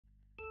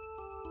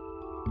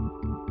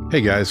Hey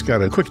guys,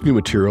 got a quick new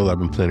material I've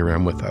been playing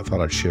around with I thought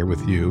I'd share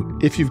with you.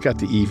 If you've got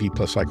the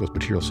EEVEE+Cycles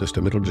Materials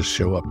System, it'll just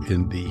show up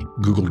in the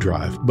Google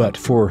Drive. But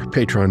for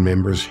Patreon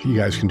members, you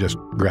guys can just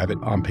grab it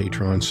on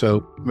Patreon.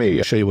 So let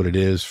me show you what it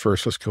is.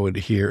 First, let's go into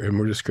here and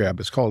we'll just grab,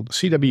 it's called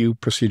CW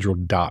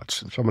Procedural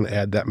Dots. So I'm going to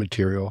add that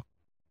material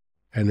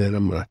and then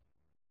I'm going to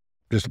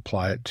just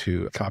apply it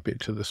to, copy it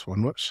to this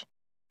one. Whoops,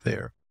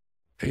 there.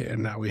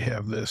 And now we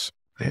have this.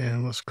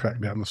 And let's crack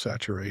down the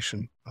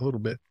saturation a little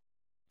bit.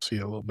 See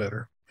it a little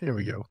better. Here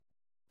we go.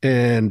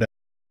 And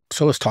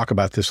so let's talk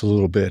about this a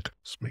little bit.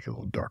 Let's make it a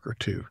little darker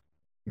too.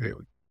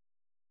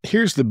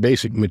 Here's the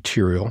basic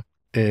material,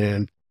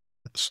 and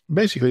it's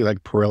basically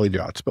like Pirelli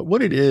dots. But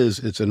what it is,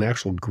 it's an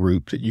actual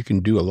group that you can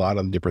do a lot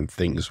of different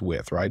things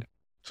with, right?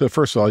 So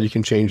first of all, you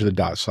can change the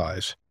dot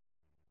size,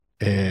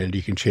 and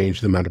you can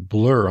change the amount of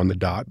blur on the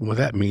dot. And what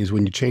that means,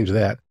 when you change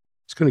that,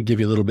 it's going to give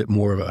you a little bit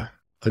more of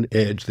an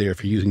edge there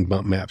if you're using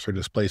bump maps or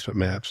displacement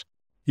maps.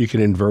 You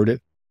can invert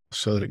it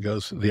so that it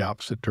goes the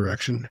opposite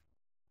direction.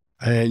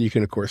 And you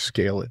can, of course,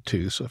 scale it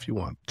too. So if you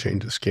want to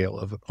change the scale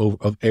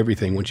of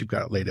everything, once you've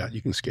got it laid out,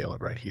 you can scale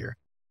it right here.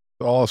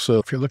 Also,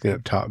 if you're looking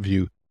at top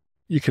view,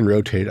 you can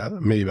rotate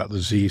maybe about the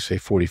Z, say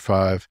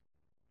 45,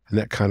 and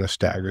that kind of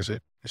staggers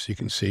it, as you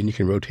can see, and you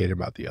can rotate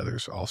about the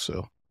others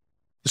also.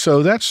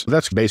 So that's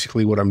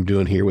basically what I'm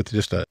doing here with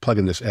just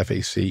plugging this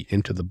FAC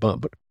into the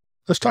bump. But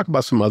let's talk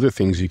about some other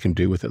things you can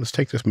do with it. Let's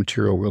take this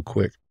material real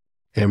quick,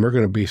 and we're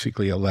going to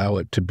basically allow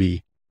it to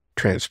be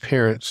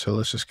transparent. So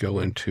let's just go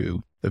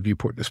into the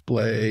viewport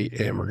display,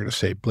 and we're going to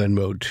say blend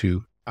mode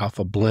to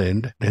alpha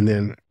blend, and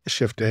then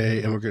shift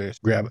A, and we're going to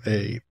grab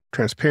a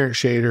transparent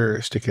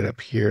shader, stick it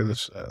up here.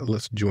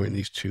 Let's join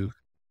these two,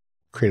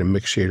 create a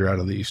mix shader out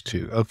of these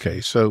two.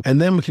 Okay, so, and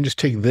then we can just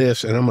take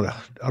this, and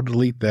I'll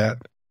delete that.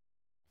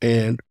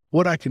 And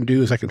what I can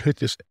do is I can hit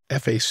this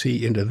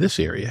FAC into this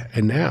area,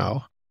 and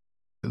now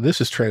this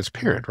is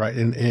transparent, right?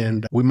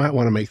 And we might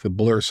want to make the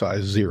blur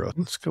size 0.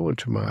 Let's go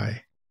into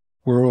my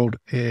world,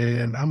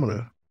 and I'm going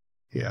to,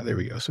 yeah, there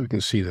we go. So we can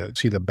see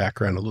the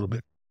background a little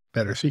bit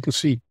better. So you can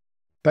see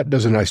that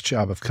does a nice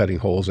job of cutting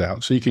holes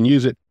out. So you can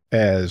use it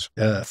as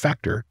a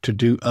factor to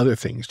do other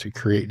things, to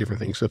create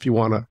different things. So if you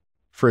want to,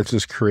 for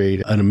instance,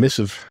 create an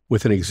emissive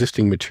with an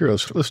existing material,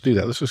 so let's do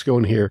that. Let's just go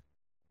in here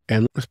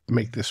and let's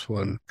make this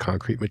one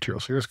concrete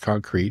material. So here's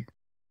concrete,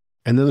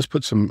 and then let's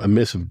put some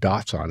emissive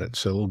dots on it.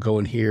 So we'll go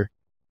in here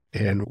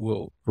and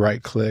we'll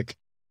right click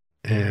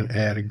and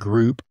add a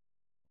group.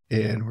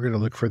 And we're going to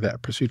look for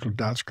that procedural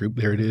dots group.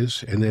 There it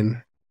is. And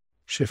then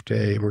shift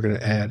A, and we're going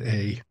to add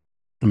a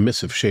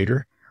emissive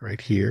shader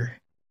right here.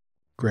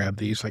 Grab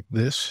these like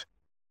this.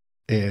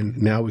 And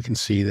now we can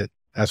see that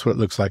that's what it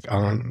looks like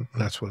on,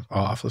 that's what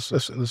off.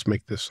 Let's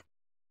make this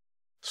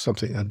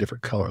something, a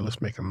different color.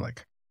 Let's make them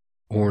like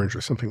orange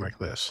or something like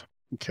this.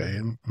 Okay.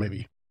 And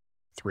maybe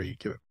 3,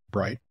 give it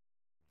bright.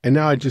 And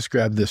now I just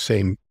grab the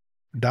same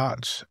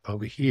dots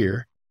over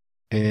here,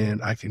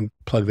 and I can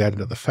plug that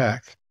into the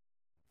FAC.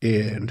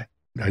 And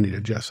I need to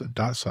adjust the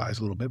dot size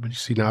a little bit, but you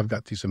see now I've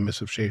got these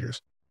emissive shaders.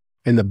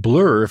 And the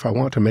blur, if I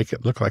want to make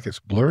it look like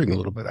it's blurring a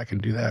little bit, I can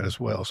do that as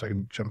well. So I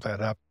can jump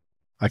that up.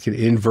 I can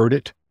invert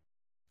it,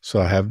 so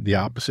I have the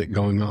opposite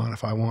going on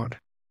if I want.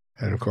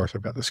 And of course,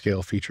 I've got the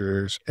scale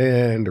features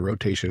and the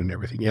rotation and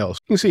everything else.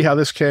 You can see how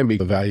this can be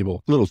a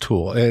valuable little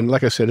tool. And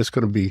like I said, it's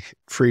going to be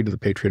free to the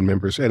Patreon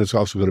members, and it's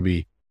also going to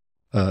be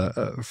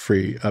a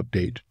free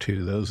update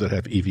to those that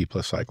have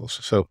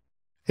EEVEE+Cycles. So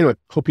anyway,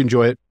 hope you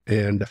enjoy it.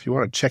 And if you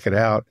want to check it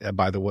out,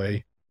 by the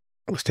way,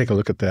 let's take a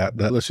look at that.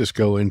 Let's just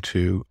go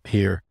into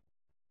here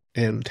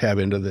and tab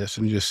into this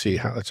and just see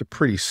how it's a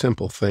pretty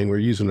simple thing. We're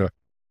using a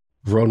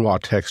Renoir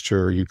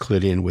texture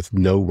Euclidean with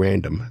no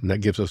random, and that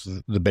gives us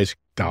the basic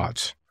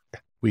dots.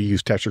 We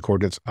use texture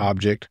coordinates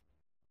object,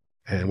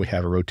 and we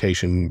have a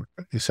rotation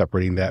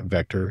separating that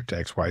vector to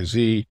X, Y,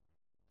 Z.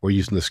 We're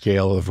using the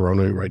scale of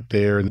Verona right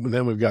there. And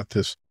then we've got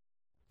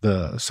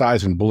the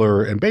size and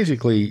blur. And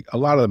basically a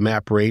lot of the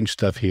map range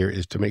stuff here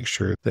is to make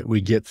sure that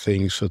we get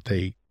things so that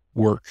they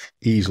work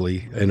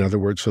easily. In other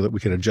words, so that we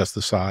can adjust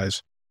the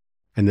size,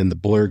 and then the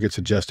blur gets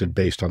adjusted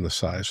based on the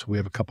size. So we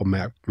have a couple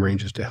map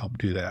ranges to help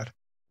do that.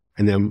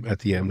 And then at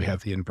the end, we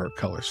have the invert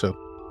color. So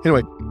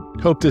anyway,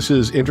 hope this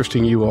is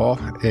interesting you all,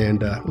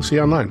 and we'll see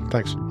you online.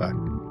 Thanks.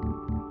 Bye.